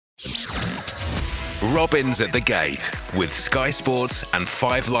Robins at the Gate with Sky Sports and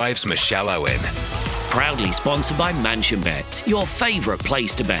 5 Live's Michelle Owen. Proudly sponsored by Mansion Bet, your favourite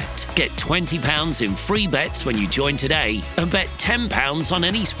place to bet. Get £20 in free bets when you join today and bet £10 on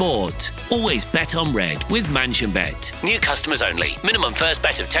any sport. Always bet on red with Mansion Bet. New customers only. Minimum first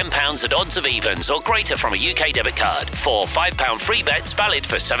bet of £10 at odds of evens or greater from a UK debit card. 4 £5 free bets valid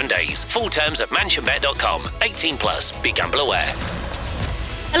for 7 days. Full terms at mansionbet.com. 18 plus. BeGambler aware.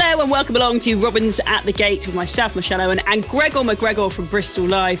 Hello and welcome along to Robins at the Gate with myself, Michelle Owen, and Gregor McGregor from Bristol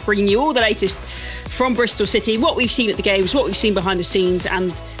Live, bringing you all the latest from Bristol City, what we've seen at the games, what we've seen behind the scenes,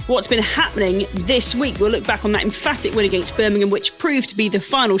 and what's been happening this week. We'll look back on that emphatic win against Birmingham, which proved to be the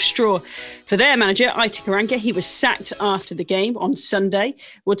final straw for their manager, Aitik Karanka. He was sacked after the game on Sunday.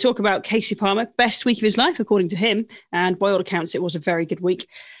 We'll talk about Kasey Palmer, best week of his life, according to him, and by all accounts, it was a very good week.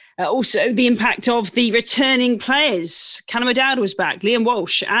 Also, the impact of the returning players. Callum O'Dowd was back, Liam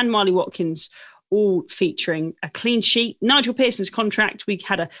Walsh and Marley Watkins, all featuring a clean sheet. Nigel Pearson's contract, we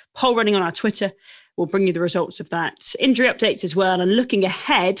had a poll running on our Twitter. We'll bring you the results of that. Injury updates as well, and looking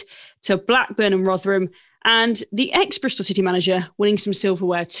ahead to Blackburn and Rotherham and the ex-Bristol City manager winning some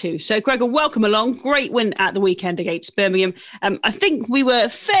silverware too. So, Gregor, welcome along. Great win at the weekend against Birmingham. I think we were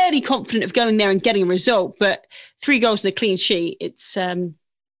fairly confident of going there and getting a result, but 3 goals and a clean sheet, it's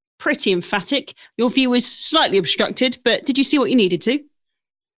pretty emphatic. Your view was slightly obstructed, but did you see what you needed to?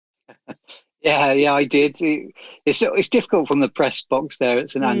 Yeah, I did. It's difficult from the press box there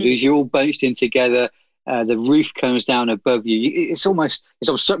at St Andrews. You're all bunched in together. The roof comes down above you. It's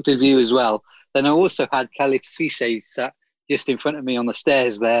obstructed view as well. Then I also had Khalif Cisse sat just in front of me on the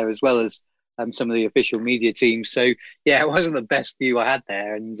stairs there, as well as some of the official media teams. So yeah, it wasn't the best view I had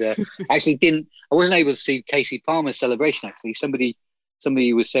there, and I wasn't able to see Kasey Palmer's celebration. Actually, somebody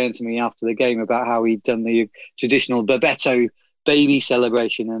was saying to me after the game about how he'd done the traditional Bebeto baby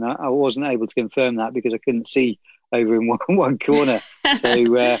celebration, and I wasn't able to confirm that because I couldn't see over in one corner.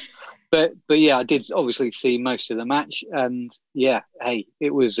 So, but yeah, I did obviously see most of the match, and yeah, hey,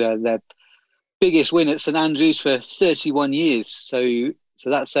 it was their biggest win at St Andrews for 31 years. So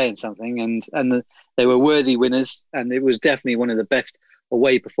that's saying something, and they were worthy winners, and it was definitely one of the best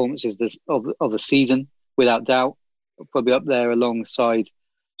away performances of the season, without doubt. Probably up there alongside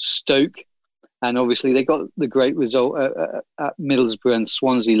Stoke, and obviously they got the great result at Middlesbrough and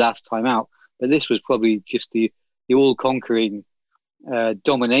Swansea last time out. But this was probably just the all-conquering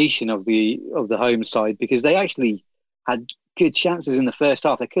domination of the home side, because they actually had good chances in the first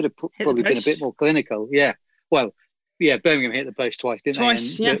half. They could have probably been a bit more clinical. Yeah, well, yeah, Birmingham hit the post twice, didn't they?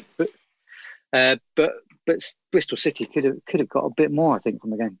 Twice, yeah. But Bristol City could have got a bit more, I think,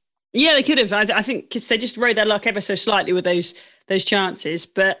 from the game. Yeah, they could have. I think because they just rode their luck ever so slightly with those chances.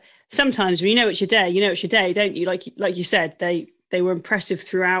 But sometimes when you know it's your day, don't you? Like you said, they were impressive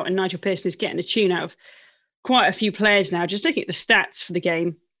throughout, and Nigel Pearson is getting a tune out of quite a few players now. Just looking at the stats for the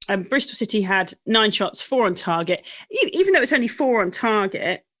game, Bristol City had 9 shots, 4 on target. Even though it's only 4 on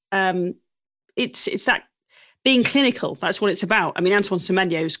target, it's that being clinical. That's what it's about. I mean, Antoine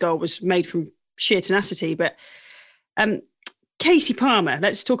Semenyo's goal was made from sheer tenacity, but Kasey Palmer,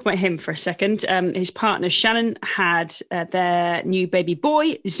 let's talk about him for a second. His partner Shannon had their new baby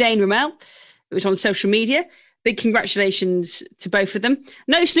boy, Zayn Ramel. It was on social media. Big congratulations to both of them.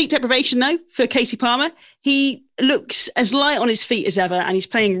 No sleep deprivation, though, for Kasey Palmer. He looks as light on his feet as ever, and he's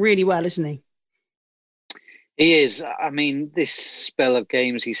playing really well, isn't he? He is. I mean, this spell of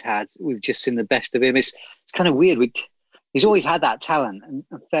games he's had, we've just seen the best of him. It's kind of weird. He's always had that talent, and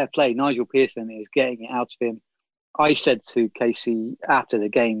fair play. Nigel Pearson is getting it out of him. I said to Kasey after the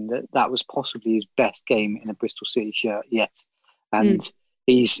game that was possibly his best game in a Bristol City shirt yet. And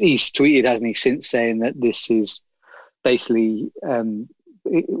he's tweeted, hasn't he, since, saying that this is basically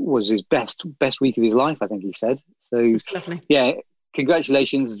it was his best week of his life, I think he said. So, that's lovely. Yeah,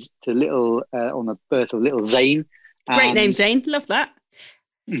 congratulations to on the birth of little Zayn. Great name, Zayn. Love that.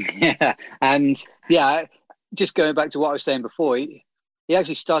 Yeah, and yeah, just going back to what I was saying before, he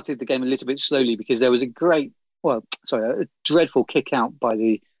actually started the game a little bit slowly because there was a dreadful kick out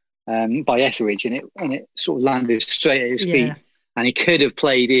by Etheridge, and it sort of landed straight at his feet, and he could have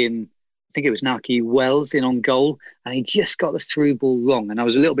played in, I think it was Naki Wells in on goal, and he just got the through ball wrong, and I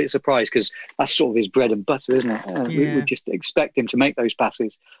was a little bit surprised because that's sort of his bread and butter, isn't it? We would just expect him to make those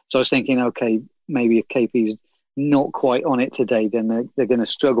passes. So I was thinking, okay, maybe if KP's not quite on it today, then they're going to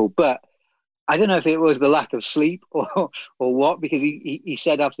struggle. But I don't know if it was the lack of sleep or what, because he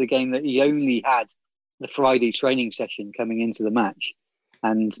said after the game that he only had the Friday training session coming into the match,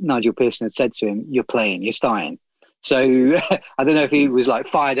 and Nigel Pearson had said to him, "You're playing, you're starting." So I don't know if he was like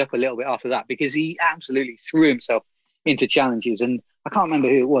fired up a little bit after that, because he absolutely threw himself into challenges, and I can't remember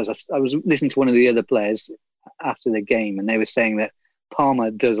who it was. I was listening to one of the other players after the game, and they were saying that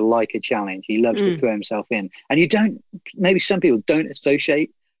Palmer does like a challenge. He loves to throw himself in. And maybe some people don't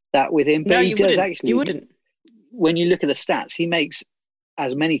associate that with him, but No, he does actually. You wouldn't. When you look at the stats, he makes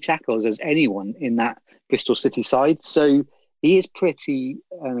as many tackles as anyone in that Bristol City side. So he is pretty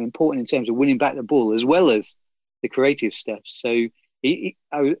important in terms of winning back the ball as well as the creative stuff. So I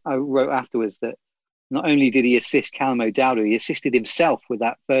wrote afterwards that not only did he assist Callum O'Dowd, he assisted himself with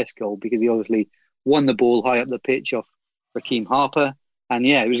that first goal because he obviously won the ball high up the pitch off Raheem Harper. And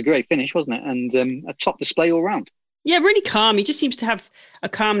yeah, it was a great finish, wasn't it? And a top display all round. Yeah, really calm. He just seems to have a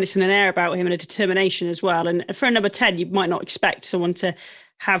calmness and an air about him and a determination as well. And for a number 10, you might not expect someone to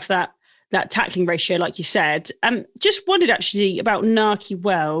have that tackling ratio, like you said. Just wondered actually about Narky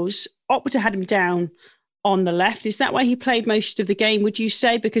Wells. Opta had him down on the left. Is that why he played most of the game, would you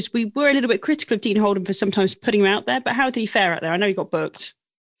say? Because we were a little bit critical of Dean Holden for sometimes putting him out there, but how did he fare out there? I know he got booked.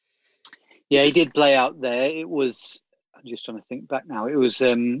 Yeah, he did play out there. It was, I'm just trying to think back now. It was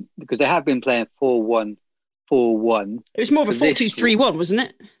because they have been playing 4-1. It was more of a 4-2-3-1, wasn't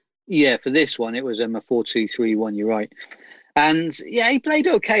it? Yeah, for this one, it was a 4-2-3-1, you're right. And yeah, he played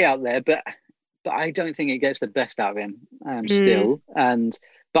okay out there, but I don't think it gets the best out of him still.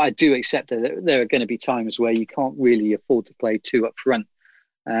 But I do accept that there are going to be times where you can't really afford to play two up front.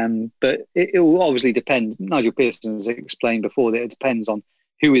 But it will obviously depend. Nigel Pearson has explained before that it depends on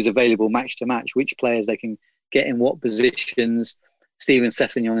who is available match to match, which players they can get in what positions. Steven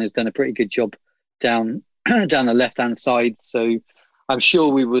Sessegnon has done a pretty good job down the left-hand side. So I'm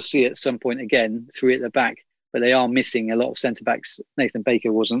sure we will see at some point again three at the back, but they are missing a lot of centre-backs. Nathan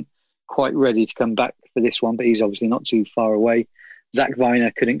Baker wasn't quite ready to come back for this one, but he's obviously not too far away. Zach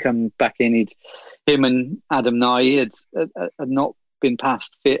Viner couldn't come back in. Him and Adam Nye had not been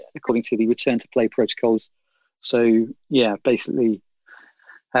past fit according to the return to play protocols. So yeah, basically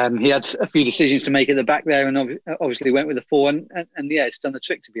he had a few decisions to make at the back there, and obviously went with the 4. And yeah, it's done the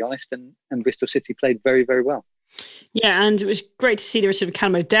trick, to be honest. And Bristol City played very, very well. Yeah, and it was great to see the return of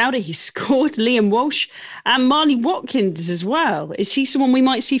Callum O'Dowd. He scored. Liam Walsh and Marley Watkins as well. Is he someone we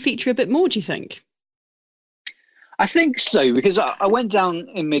might see feature a bit more, do you think? I think so, because I went down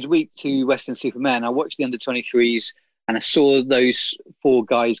in midweek to Weston-super-Mare and I watched the under-23s and I saw those 4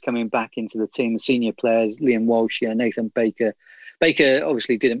 guys coming back into the team, the senior players, Liam Walsh, Nathan Baker. Baker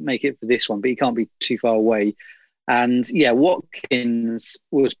obviously didn't make it for this one, but he can't be too far away. And yeah, Watkins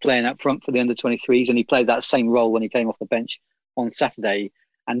was playing up front for the under-23s and he played that same role when he came off the bench on Saturday.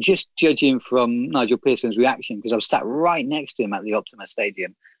 And just judging from Nigel Pearson's reaction, because I was sat right next to him at the Optima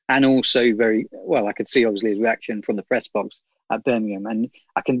Stadium, and also very well, I could see obviously his reaction from the press box at Birmingham. And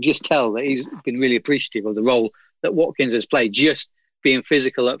I can just tell that he's been really appreciative of the role that Watkins has played, just being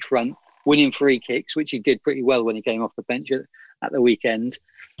physical up front, winning free kicks, which he did pretty well when he came off the bench at the weekend.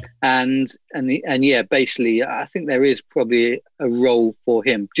 And yeah, basically, I think there is probably a role for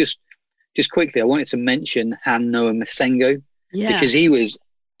him. Just quickly, I wanted to mention Noah Masengo, because he was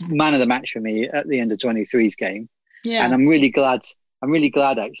man of the match for me at the under-23s game. Yeah. And I'm really glad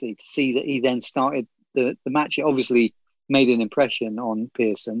actually to see that he then started the match. It obviously made an impression on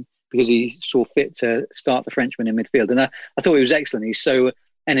Pearson because he saw fit to start the Frenchman in midfield. And I thought he was excellent. He's so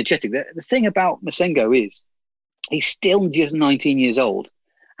energetic. The thing about Masengo is he's still just 19 years old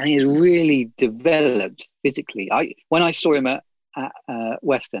and he has really developed physically. When I saw him at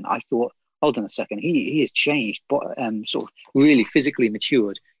Western, I thought, hold on a second, he has changed, but sort of really physically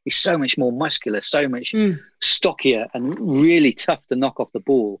matured. He's so much more muscular, so much stockier, and really tough to knock off the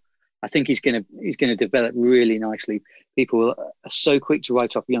ball. I think he's going to develop really nicely. People are so quick to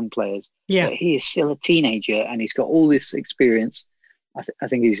write off young players. Yeah, but he is still a teenager, and he's got all this experience.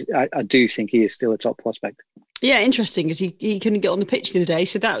 I do think he is still a top prospect. Yeah, interesting, because he couldn't get on the pitch the other day.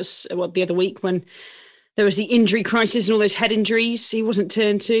 So that was the other week when there was the injury crisis and all those head injuries. He wasn't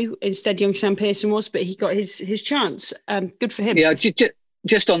turned to. Instead, young Sam Pearson was, but he got his chance. Good for him. Yeah,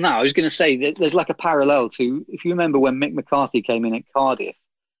 just on that, I was going to say that there's like a parallel to, if you remember when Mick McCarthy came in at Cardiff,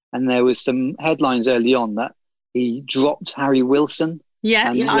 and there was some headlines early on that he dropped Harry Wilson.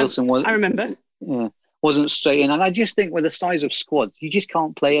 Wilson I remember. Yeah, wasn't straight in. And I just think with the size of squads, you just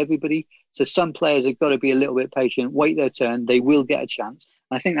can't play everybody. So some players have got to be a little bit patient, wait their turn. They will get a chance.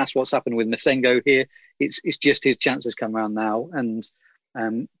 And I think that's what's happened with Masengo here. It's just his chance has come around now. And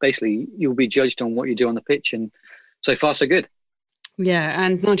basically, you'll be judged on what you do on the pitch. And so far, so good. Yeah,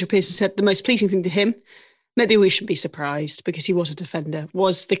 and Nigel Pearson said the most pleasing thing to him, maybe we shouldn't be surprised because he was a defender,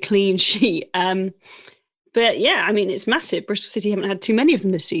 was the clean sheet. But yeah, I mean, it's massive. Bristol City haven't had too many of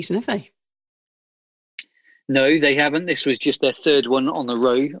them this season, have they? No, they haven't. This was just their third one on the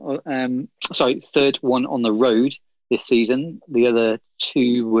road. Third one on the road this season. The other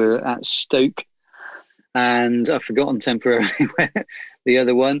 2 were at Stoke, and I've forgotten temporarily where the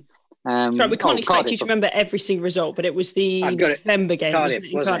other one. So we can't expect Cardiff. you to remember every single result, but it was the November game, Cardiff,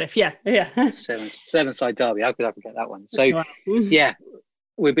 wasn't it? In Cardiff, yeah. Seven-side derby. How could I forget that one? So Wow. yeah,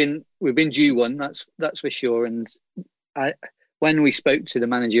 we've been due one. That's for sure. And when we spoke to the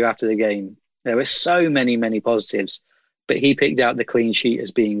manager after the game, there were so many positives, but he picked out the clean sheet as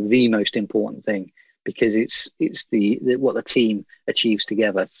being the most important thing, because it's the what the team achieves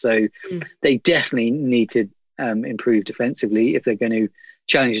together. So they definitely need to improve defensively if they're going to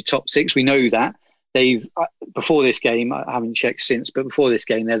challenge the top 6. We know that they've before this game, I haven't checked since, but before this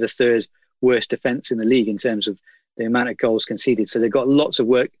game, they're the 3rd worst defence in the league in terms of the amount of goals conceded. So they've got lots of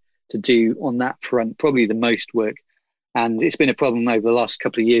work to do on that front, probably the most work. And it's been a problem over the last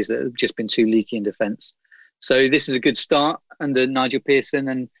couple of years that have just been too leaky in defence. So this is a good start under Nigel Pearson,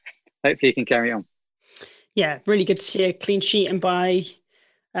 and hopefully he can carry on. Yeah, really good to see a clean sheet. And by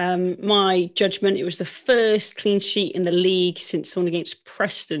my judgment, it was the first clean sheet in the league since the one against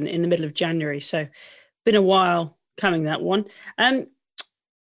Preston in the middle of January. So been a while coming, that one. There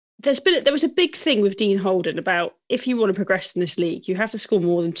was a big thing with Dean Holden about, if you want to progress in this league, you have to score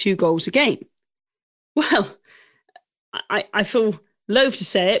more than 2 goals a game. Well, I feel loath to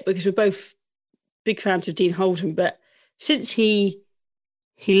say it because we're both big fans of Dean Holden, but since he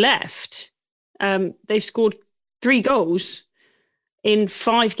left, they've scored 3 goals in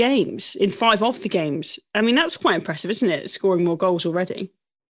 5 games, in 5 of the games. I mean, that's quite impressive, isn't it? Scoring more goals already.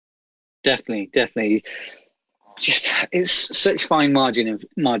 Definitely. Just, it's such fine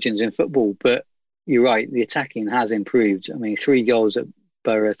margins in football, but you're right, the attacking has improved. I mean, 3 goals at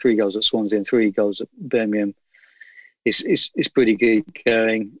Borough, 3 goals at Swansea, and 3 goals at Birmingham. It's pretty good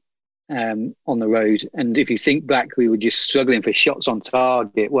going on the road. And if you think back, we were just struggling for shots on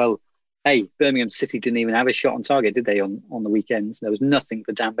target. Well, hey, Birmingham City didn't even have a shot on target, did they, on the weekends? There was nothing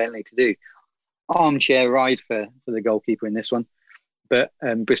for Dan Bentley to do. Armchair ride for the goalkeeper in this one. But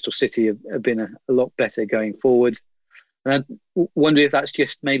Bristol City have been a lot better going forward. And I wonder if that's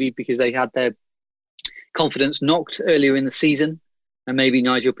just maybe because they had their confidence knocked earlier in the season, and maybe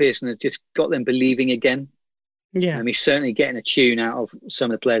Nigel Pearson has just got them believing again. Yeah, he's certainly getting a tune out of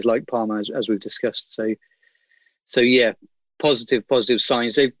some of the players like Palmer, as we've discussed. So yeah, positive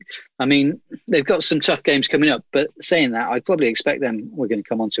signs. They've got some tough games coming up, but saying that, I'd probably expect them, we're going to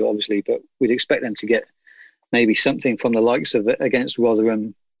come on to it obviously, but we'd expect them to get maybe something from the likes of against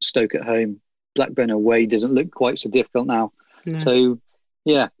Rotherham, Stoke at home, Blackburn away doesn't look quite so difficult now. No. So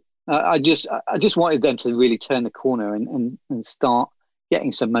yeah, I just wanted them to really turn the corner and start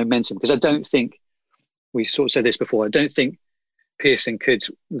getting some momentum, because I don't think, we sort of said this before, I don't think Pearson could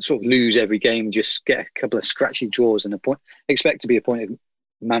sort of lose every game, just get a couple of scratchy draws and expect to be appointed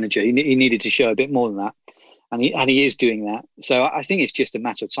manager. He needed to show a bit more than that, and he is doing that. So I think it's just a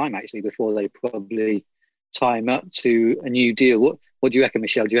matter of time actually before they probably tie him up to a new deal. What do you reckon,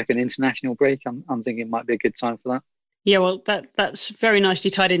 Michelle? Do you reckon an international break? I'm thinking it might be a good time for that. Yeah, well, that's very nicely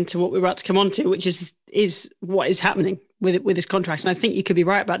tied into what we're about to come on to, which is what is happening with his contract. And I think you could be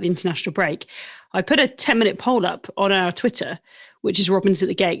right about the international break. I put a 10-minute poll up on our Twitter, which is Robins at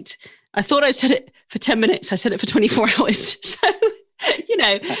the Gate. I thought I said it for 10 minutes. I said it for 24 hours. So,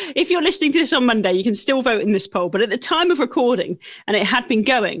 if you're listening to this on Monday, you can still vote in this poll. But at the time of recording, and it had been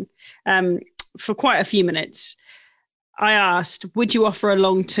going for quite a few minutes, I asked, would you offer a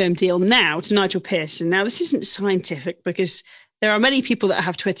long-term deal now to Nigel Pearson? Now, this isn't scientific because there are many people that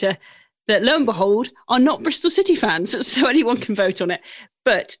have Twitter that, lo and behold, are not Bristol City fans, so anyone can vote on it.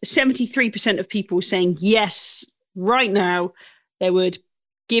 But 73% of people saying yes, right now, they would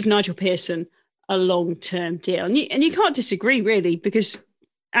give Nigel Pearson a long-term deal. And you can't disagree, really, because,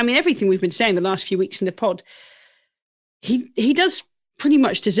 everything we've been saying the last few weeks in the pod, he does pretty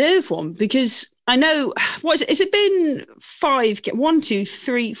much deserve one, because I know, has it been 5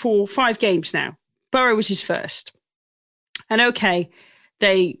 games now? Borough was his first. And okay,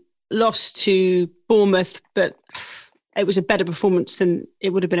 they lost to Bournemouth, but it was a better performance than it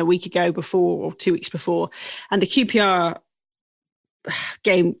would have been a week ago before, or 2 weeks before. And the QPR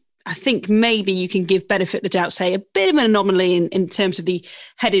game, I think maybe you can give benefit of the doubt, say a bit of an anomaly in terms of the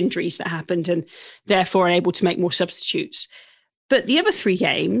head injuries that happened, and therefore unable to make more substitutes. But the other 3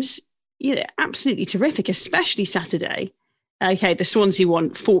 games, absolutely terrific, especially Saturday. Okay, the Swansea one,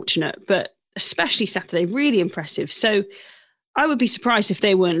 fortunate, but especially Saturday, really impressive. So I would be surprised if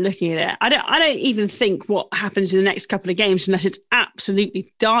they weren't looking at it. I don't even think what happens in the next couple of games, unless it's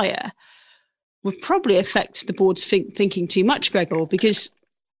absolutely dire, would probably affect the board's thinking too much, Gregor, because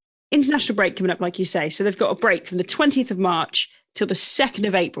international break coming up, like you say. So they've got a break from the 20th of March till the 2nd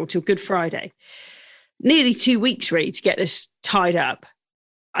of April, till Good Friday. nearly 2 weeks really to get this tied up.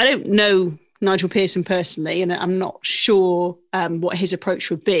 I don't know Nigel Pearson personally, and I'm not sure what his approach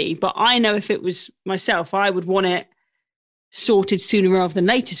would be, but I know if it was myself, I would want it sorted sooner rather than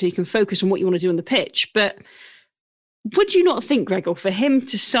later so you can focus on what you want to do on the pitch. But would you not think, Gregor, for him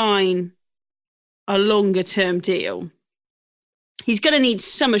to sign a longer term deal, he's going to need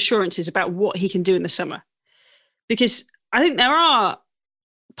some assurances about what he can do in the summer? Because I think there are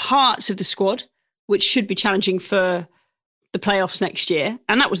parts of the squad which should be challenging for the playoffs next year.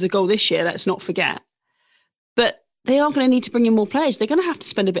 And that was the goal this year, let's not forget. But they are going to need to bring in more players. They're going to have to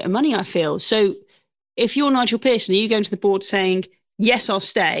spend a bit of money, I feel. So if you're Nigel Pearson, are you going to the board saying, yes, I'll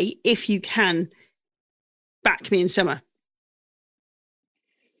stay if you can back me in summer?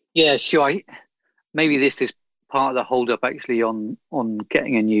 Yeah, sure. Maybe this is part of the hold-up actually on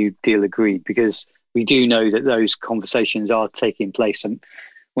getting a new deal agreed, because we do know that those conversations are taking place. And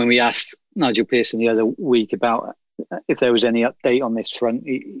when we asked Nigel Pearson the other week about if there was any update on this front,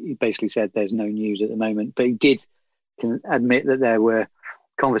 he basically said there's no news at the moment. But he did admit that there were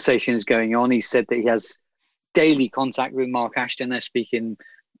conversations going on. He said that he has daily contact with Mark Ashton. They're speaking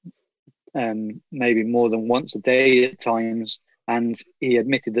maybe more than once a day at times. And he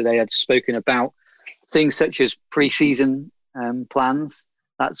admitted that they had spoken about things such as pre-season plans.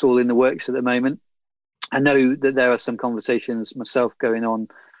 That's all in the works at the moment. I know that there are some conversations myself going on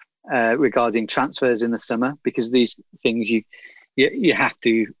regarding transfers in the summer, because these things you have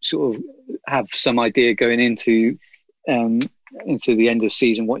to sort of have some idea going into the end of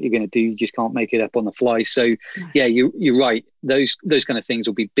season what you're going to do. You just can't make it up on the fly. So yeah, you're right. Those kind of things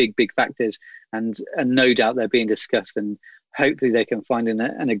will be big factors, and no doubt they're being discussed, and hopefully they can find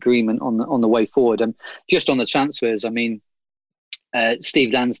an agreement on the way forward. And just on the transfers, I mean,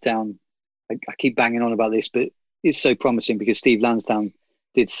 Steve Lansdown, I keep banging on about this, but it's so promising because Steve Lansdown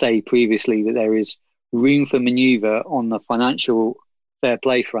did say previously that there is room for manoeuvre on the financial fair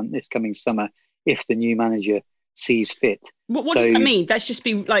play front this coming summer if the new manager sees fit. What does that mean? That's just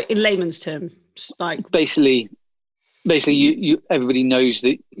be like in layman's terms, like basically you everybody knows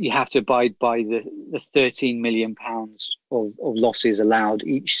that you have to abide by the 13 million pounds of losses allowed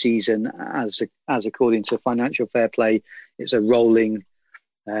each season as according to financial fair play. It's a rolling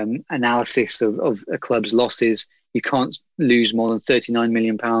analysis of a club's losses. You can't lose more than 39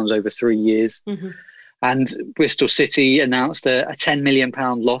 million pounds over 3 years. Mm-hmm. And Bristol City announced a 10 million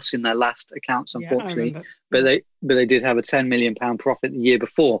pound loss in their last accounts, unfortunately. But they did have a 10 million pound profit the year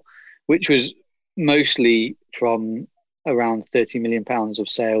before, which was mostly from around 30 million pounds of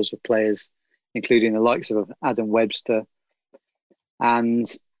sales of players, including the likes of Adam Webster. And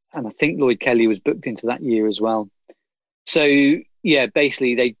I think Lloyd Kelly was booked into that year as well. So yeah,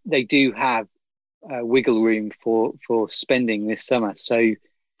 basically they do have wiggle room for spending this summer. So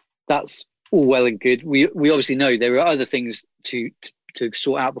that's all well and good. We obviously know there are other things to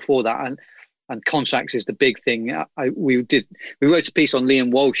sort out before that, and contracts is the big thing. We wrote a piece on Liam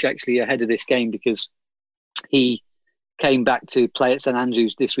Walsh actually ahead of this game, because he came back to play at St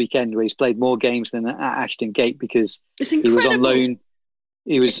Andrews this weekend, where he's played more games than at Ashton Gate, because he was on loan.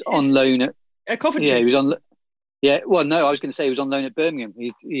 He was on loan at Coventry. Yeah, he was on. Yeah, well, no, I was going to say he was on loan at Birmingham.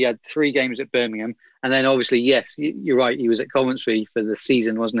 He had 3 games at Birmingham, and then obviously, yes, you're right, he was at Coventry for the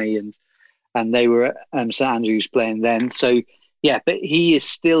season, wasn't he? And they were at St Andrews playing then. So yeah, but he is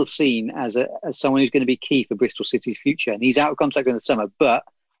still seen as someone who's going to be key for Bristol City's future, and he's out of contract in the summer. But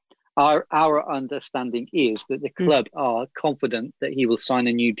our understanding is that the club are confident that he will sign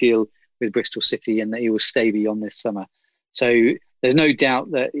a new deal with Bristol City and that he will stay beyond this summer. So there's no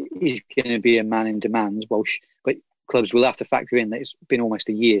doubt that he's going to be a man in demand, Walsh. But clubs will have to factor in that it's been almost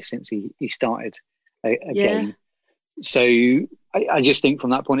a year since he started a game. So I just think from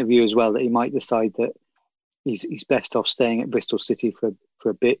that point of view as well that he might decide that he's best off staying at Bristol City for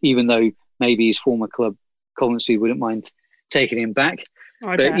a bit, even though maybe his former club Coventry wouldn't mind taking him back.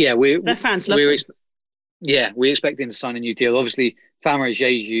 But yeah, their fans love him. We expect him to sign a new deal. Obviously, Famara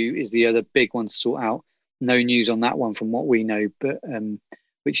Jeju is the other big one to sort out. No news on that one from what we know, but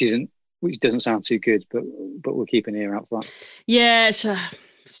which doesn't sound too good. But we'll keep an ear out for that. Yeah, it's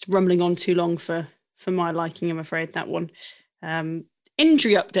rumbling on too long for my liking, I'm afraid, that one.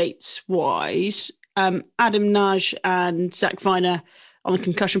 Injury updates wise, Adam Naj and Zach Viner on the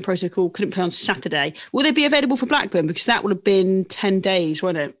concussion protocol couldn't play on Saturday. Will they be available for Blackburn? Because that would have been 10 days,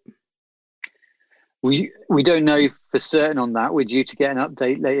 won't it? We don't know for certain on that. We're due to get an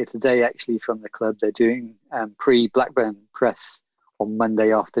update later today, actually, from the club. They're doing pre-Blackburn press on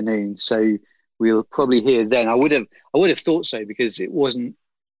Monday afternoon, so we'll probably hear then. I would have thought so, because it was going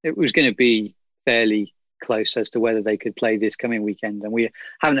to be fairly close as to whether they could play this coming weekend. And we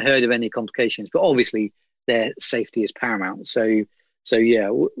haven't heard of any complications, but obviously their safety is paramount. So yeah,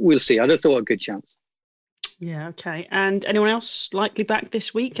 we'll see. I'd have thought a good chance. Yeah, okay. And anyone else likely back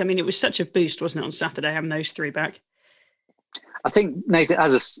this week? I mean, it was such a boost, wasn't it, on Saturday, having those three back? I think Nathan,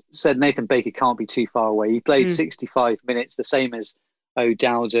 as I said, Nathan Baker can't be too far away. He played 65 minutes, the same as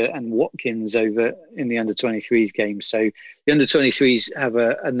O'Dowda and Watkins over in the under-23s game. So the under-23s have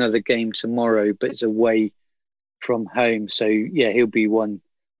another game tomorrow, but it's away from home. So yeah, he'll be one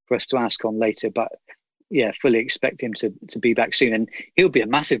for us to ask on later. But yeah, fully expect him to be back soon, and he'll be a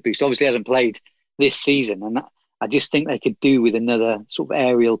massive boost. Obviously, hasn't played this season, and I just think they could do with another sort of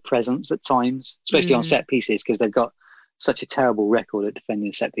aerial presence at times, especially on set pieces, because they've got such a terrible record at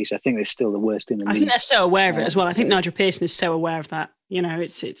defending set piece. I think they're still the worst in the league. I think they're so aware of it as well. I think Nigel Pearson is so aware of that. You know,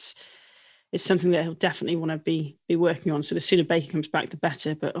 it's something that he'll definitely want to be working on. So the sooner Baker comes back, the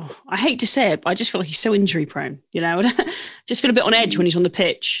better. But I hate to say it, but I just feel like he's so injury prone. You know, I just feel a bit on edge when he's on the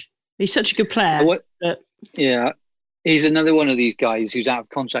pitch. He's such a good player. Yeah, he's another one of these guys who's out of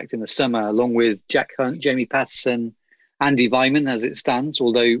contract in the summer, along with Jack Hunt, Jamie Patterson, Andy Vyman as it stands,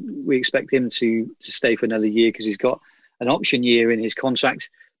 although we expect him to stay for another year because he's got an option year in his contract.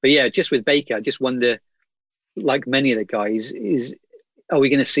 But yeah, just with Baker, I just wonder, like many of the guys, are we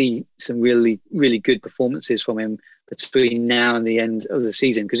going to see some really, really good performances from him between now and the end of the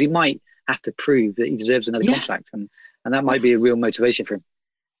season? Because he might have to prove that he deserves another contract, and that might be a real motivation for him.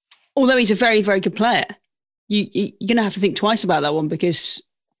 Although he's a very, very good player, you're going to have to think twice about that one, because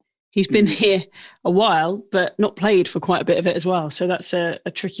he's been here a while, but not played for quite a bit of it as well. So that's a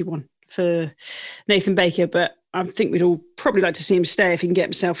tricky one for Nathan Baker. But I think we'd all probably like to see him stay if he can get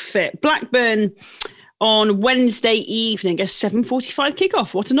himself fit. Blackburn on Wednesday evening, a 7:45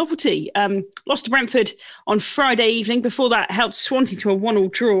 kickoff. What a novelty. Lost to Brentford on Friday evening. Before that, held Swansea to a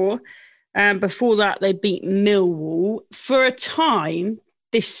 1-1 draw. Before that, they beat Millwall. For a time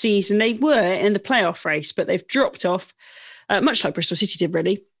this season, they were in the playoff race, but they've dropped off, much like Bristol City did,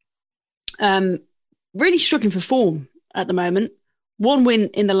 really. Really struggling for form at the moment. One win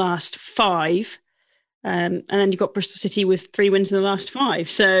in the last 5. And then you've got Bristol City with 3 wins in the last 5.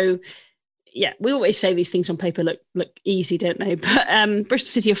 So, yeah, we always say these things on paper look easy, don't they? But Bristol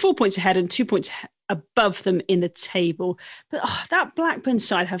City are 4 points ahead and 2 points above them in the table. But that Blackburn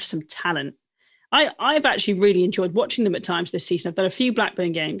side have some talent. I've actually really enjoyed watching them at times this season. I've done a few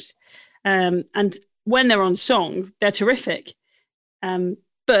Blackburn games. And when they're on song, they're terrific.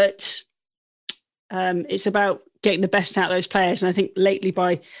 But it's about getting the best out of those players. And I think lately,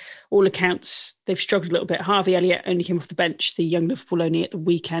 by all accounts, they've struggled a little bit. Harvey Elliott only came off the bench, the young Liverpool only at the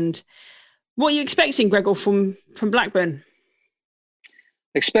weekend. What are you expecting, Gregor, from Blackburn?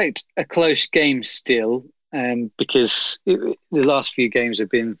 Expect a close game still, because the last few games have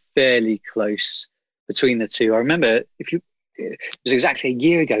been fairly close between the two. I remember it was exactly a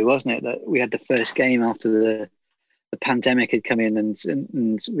year ago, wasn't it, that we had the first game after the pandemic had come in,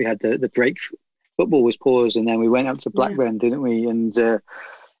 and we had the break. Football was paused, and then we went up to Blackburn, didn't we? And it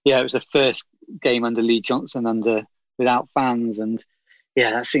was the first game under Lee Johnson without fans, and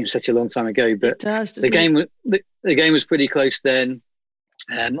that seems such a long time ago. But the game was pretty close then.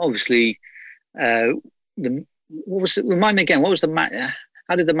 Obviously, remind me again, what was the match?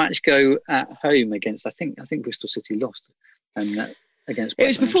 How did the match go at home against? I think Bristol City lost, and against Blackburn. It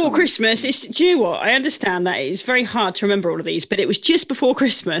was before Christmas. Do you know what? I understand that it's very hard to remember all of these, but it was just before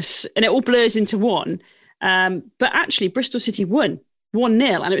Christmas, and it all blurs into one. But actually, Bristol City won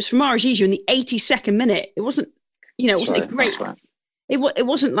 1-0, and it was from Marajiju in the 82nd minute. It wasn't, it wasn't a great. Right. It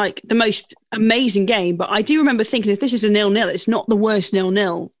wasn't like the most amazing game, but I do remember thinking, if this is a 0-0, it's not the worst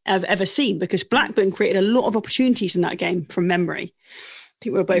 0-0 I've ever seen, because Blackburn created a lot of opportunities in that game from memory. I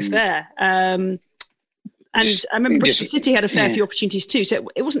think we were both there. And I remember Bristol City had a fair few opportunities too. So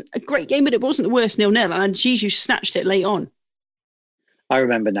it wasn't a great game, but it wasn't the worst 0-0. And Jiju snatched it late on. I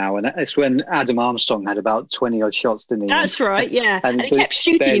remember now, and it's when Adam Armstrong had about 20 odd shots, didn't he? That's right, yeah. And he kept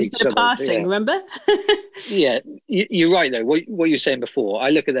shooting instead of passing, remember? Yeah, you're right though. What you were saying before, I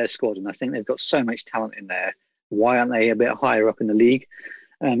look at their squad and I think they've got so much talent in there. Why aren't they a bit higher up in the league?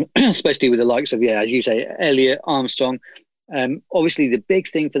 Especially with the likes of, as you say, Elliott, Armstrong. Obviously, the big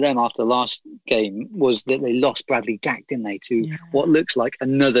thing for them after the last game was that they lost Bradley Dack, didn't they, to what looks like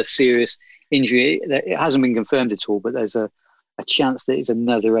another serious injury. It hasn't been confirmed at all, but there's a chance that it's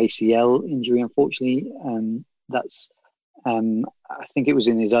another ACL injury, unfortunately. That's, I think it was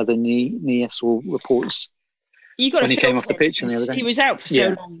in his other knee. I saw reports when he came off the pitch on the other day. He was out for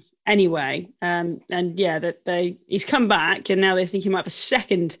so long anyway. He's come back, and now they think he might have a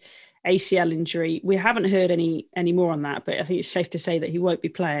second ACL injury. We haven't heard any more on that, but I think it's safe to say that he won't be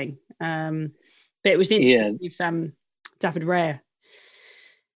playing. But it was the incident with David Raya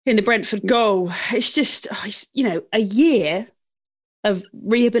in the Brentford goal. It's just, a year of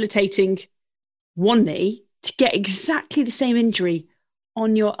rehabilitating one knee to get exactly the same injury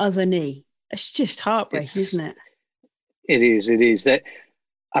on your other knee. It's just heartbreaking, isn't it? It is. They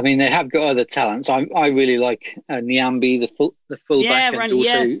have got other talents. I really like Niambi, the fullback.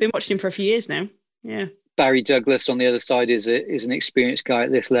 Been watching him for a few years now. Yeah. Barry Douglas on the other side is an experienced guy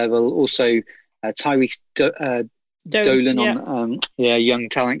at this level. Also, Tyrese Dolan on young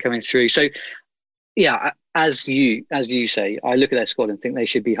talent coming through. So, as you say, I look at their squad and think they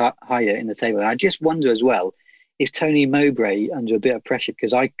should be higher in the table. And I just wonder as well, is Tony Mowbray under a bit of pressure?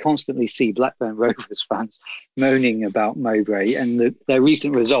 Because I constantly see Blackburn Rovers fans moaning about Mowbray, and their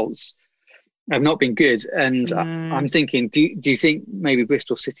recent results have not been good. And I'm thinking, do you think maybe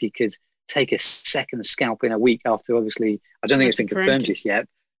Bristol City could take a second scalp in a week after? Obviously, I don't think it's been confirmed just yet.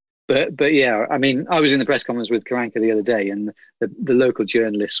 But yeah, I was in the press conference with Karanka the other day, and the local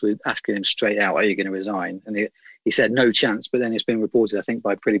journalists were asking him straight out, "Are you going to resign?" And he said no chance. But then it's been reported, I think,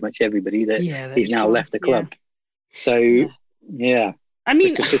 by pretty much everybody that he's now left the club. Yeah. So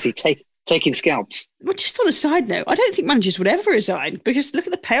Bristol City taking scalps. Well, just on a side note, I don't think managers would ever resign, because look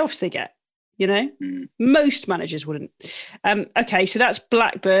at the payoffs they get. Most managers wouldn't. Okay, so that's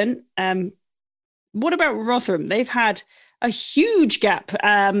Blackburn. What about Rotherham? They've had a huge gap.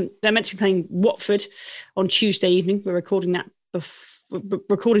 They're meant to be playing Watford on Tuesday evening. We're recording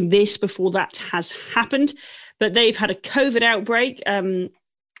this before that has happened. But they've had a COVID outbreak.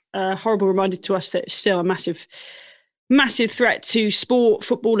 A horrible reminder to us that it's still a massive threat to sport,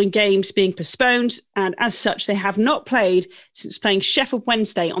 football and games being postponed. And as such, they have not played since playing Sheffield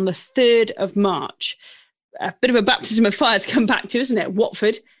Wednesday on the 3rd of March. A bit of a baptism of fire to come back to, isn't it?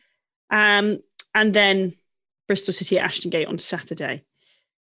 Watford. And then Bristol City at Ashton Gate on Saturday.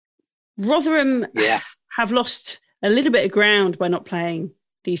 Rotherham have lost a little bit of ground by not playing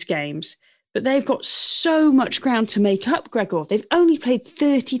these games, but they've got so much ground to make up, Gregor. They've only played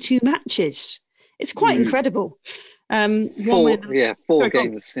 32 matches. It's quite incredible. 4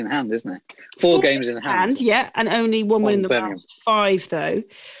 games in hand, isn't it? Four games in hand. Yeah, and only one win in the last 5, though.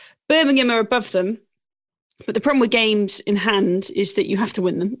 Birmingham are above them, but the problem with games in hand is that you have to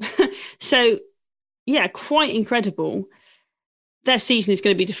win them. So, quite incredible. Their season is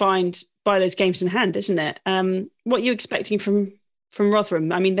going to be defined by those games in hand, isn't it? What are you expecting from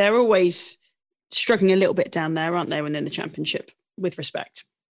Rotherham? I mean, they're always struggling a little bit down there, aren't they, when they're in the Championship, with respect?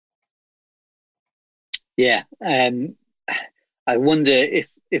 Yeah. I wonder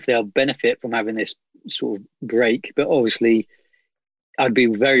if they'll benefit from having this sort of break, but obviously I'd be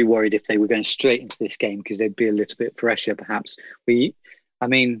very worried if they were going straight into this game, because there'd be a little bit of pressure perhaps. You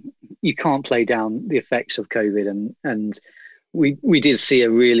can't play down the effects of COVID, and we did see a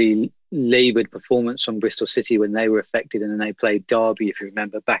really laboured performance from Bristol City when they were affected, and then they played Derby, if you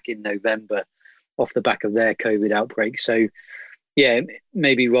remember, back in November off the back of their COVID outbreak. So,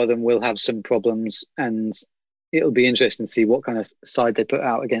 maybe Rotherham will have some problems, and it'll be interesting to see what kind of side they put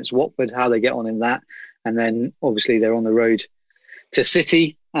out against Watford, how they get on in that. And then obviously they're on the road to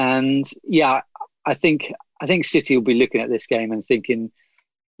City. And I think City will be looking at this game and thinking,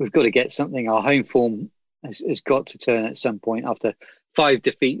 we've got to get something. Our home form has got to turn at some point after 5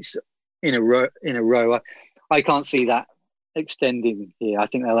 defeats in a row. I can't see that extending here. I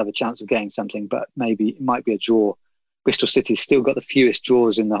think they'll have a chance of getting something, but maybe it might be a draw. Bristol City's still got the fewest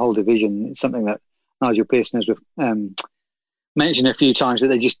draws in the whole division. It's something that Nigel Pearson has mentioned a few times, that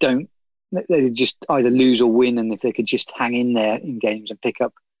they just either lose or win, and if they could just hang in there in games and pick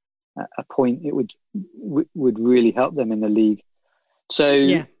up a point, it would really help them in the league. So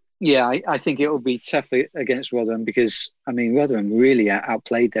I think it will be tough against Rotherham, because Rotherham really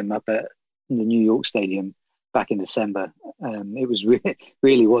outplayed them up at the New York Stadium back in December. It was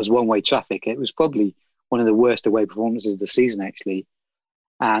really was one-way traffic. It was probably one of the worst away performances of the season, actually.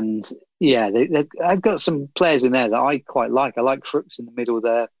 And I've got some players in there that I quite like. I like Crooks in the middle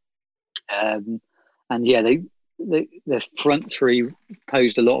there. Their front three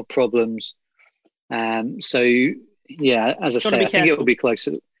posed a lot of problems. As I say, I think it'll be close.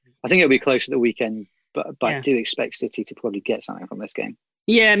 I think it'll be close at the weekend, but I do expect City to probably get something from this game.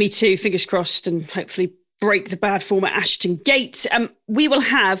 Yeah, me too. Fingers crossed, and hopefully break the bad form at Ashton Gate. We will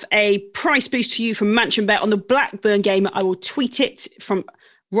have a price boost to you from MansionBet on the Blackburn game. I will tweet it from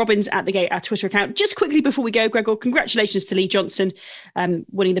Robins at the Gate, our Twitter account. Just quickly before we go, Gregor, congratulations to Lee Johnson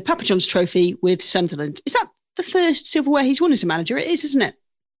winning the Papa John's Trophy with Sunderland. Is that the first silverware he's won as a manager? It is, isn't it?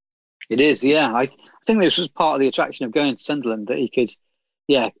 It is, yeah. I think this was part of the attraction of going to Sunderland, that he could,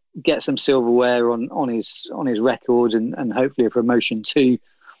 get some silverware on his record, and hopefully a promotion too.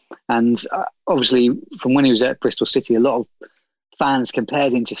 And obviously, from when he was at Bristol City, a lot of fans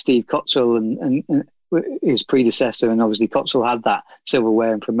compared him to Steve Cotterill and his predecessor. And obviously, Cotterill had that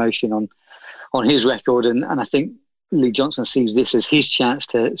silverware and promotion on his record. And I think Lee Johnson sees this as his chance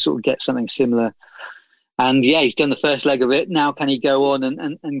to sort of get something similar. And yeah, he's done the first leg of it. Now can he go on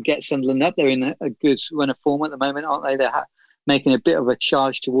and get Sunderland up? They're in a good run of form at the moment, aren't they? They're making a bit of a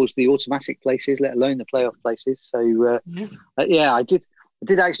charge towards the automatic places, let alone the playoff places. So I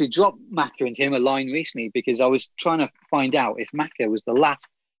did actually drop Macca and him a line recently because I was trying to find out if Macca was the last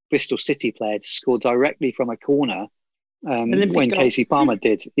Bristol City player to score directly from a corner when Kasey Palmer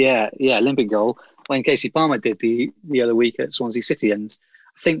did. Yeah, Olympic goal when Kasey Palmer did the other week at Swansea City. And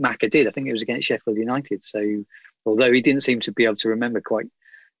I think Macca did. I think it was against Sheffield United. So although he didn't seem to be able to remember quite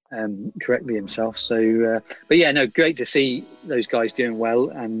correctly himself. So, but yeah, no, great to see those guys doing well.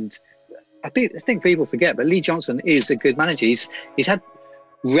 And I think people forget, but Lee Johnson is a good manager. He's had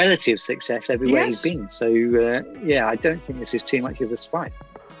relative success everywhere he's been. So, I don't think this is too much of a surprise.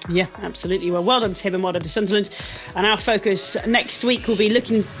 Yeah, absolutely. Well done to him and well done to Sunderland. And our focus next week will be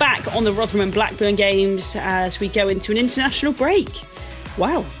looking back on the Rotherham and Blackburn games as we go into an international break.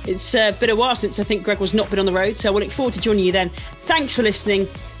 Wow, it's been a while since I think Gregor's not been on the road, so we'll look forward to joining you then. Thanks for listening,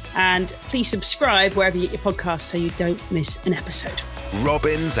 and please subscribe wherever you get your podcasts so you don't miss an episode.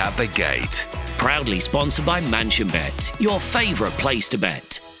 Robins at the Gate. Proudly sponsored by Mansion Bet, your favourite place to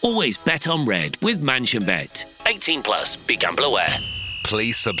bet. Always bet on red with Mansion Bet. 18 plus, be gamble aware.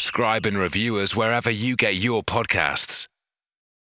 Please subscribe and review us wherever you get your podcasts.